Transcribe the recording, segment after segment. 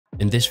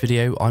In this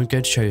video, I'm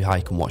going to show you how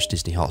you can watch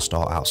Disney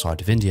Hotstar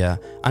outside of India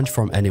and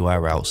from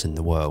anywhere else in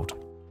the world.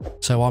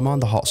 So I'm on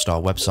the Hotstar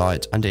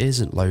website and it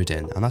isn't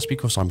loading, and that's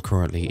because I'm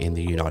currently in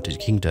the United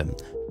Kingdom.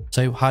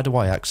 So how do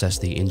I access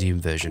the Indian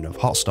version of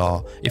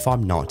Hotstar if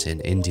I'm not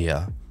in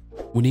India?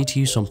 We need to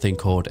use something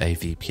called a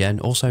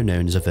VPN, also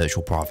known as a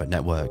virtual private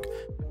network.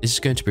 This is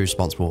going to be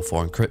responsible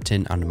for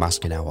encrypting and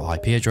masking our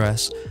IP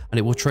address, and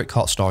it will trick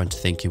Hotstar into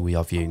thinking we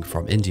are viewing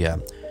from India.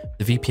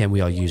 The VPN we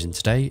are using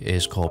today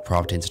is called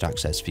Private Internet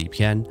Access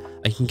VPN,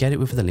 and you can get it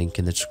with the link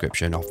in the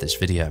description of this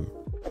video.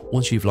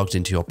 Once you've logged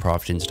into your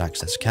Private Internet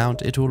Access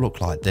account, it will look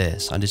like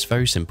this, and it's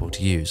very simple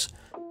to use.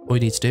 All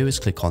you need to do is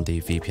click on the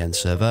VPN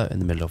server in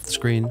the middle of the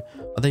screen,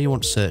 and then you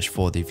want to search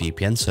for the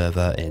VPN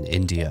server in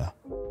India.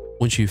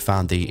 Once you've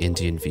found the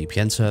Indian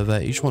VPN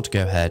server, you just want to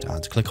go ahead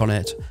and click on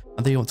it,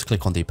 and then you want to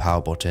click on the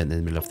power button in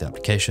the middle of the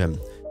application.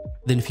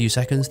 Within a few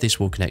seconds, this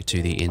will connect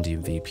to the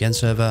Indian VPN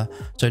server,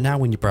 so now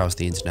when you browse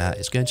the internet,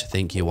 it's going to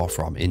think you are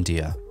from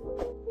India.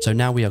 So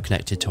now we are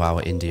connected to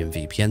our Indian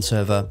VPN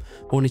server.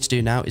 All we need to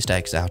do now is to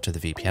exit out of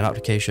the VPN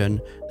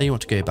application, then you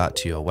want to go back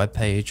to your web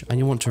page and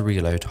you want to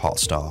reload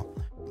Hotstar.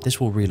 This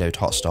will reload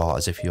Hotstar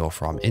as if you're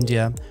from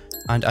India,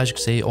 and as you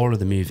can see, all of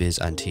the movies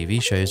and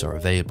TV shows are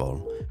available,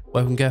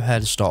 where we can go ahead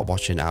and start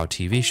watching our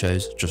TV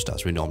shows just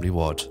as we normally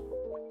would.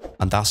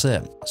 And that's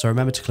it. So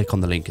remember to click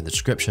on the link in the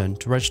description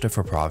to register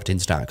for private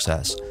internet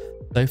access.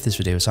 So if this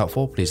video is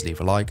helpful, please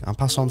leave a like and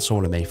pass on to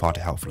someone who may find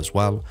it helpful as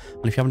well.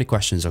 And if you have any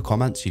questions or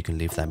comments, you can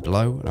leave them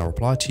below and I'll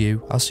reply to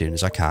you as soon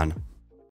as I can.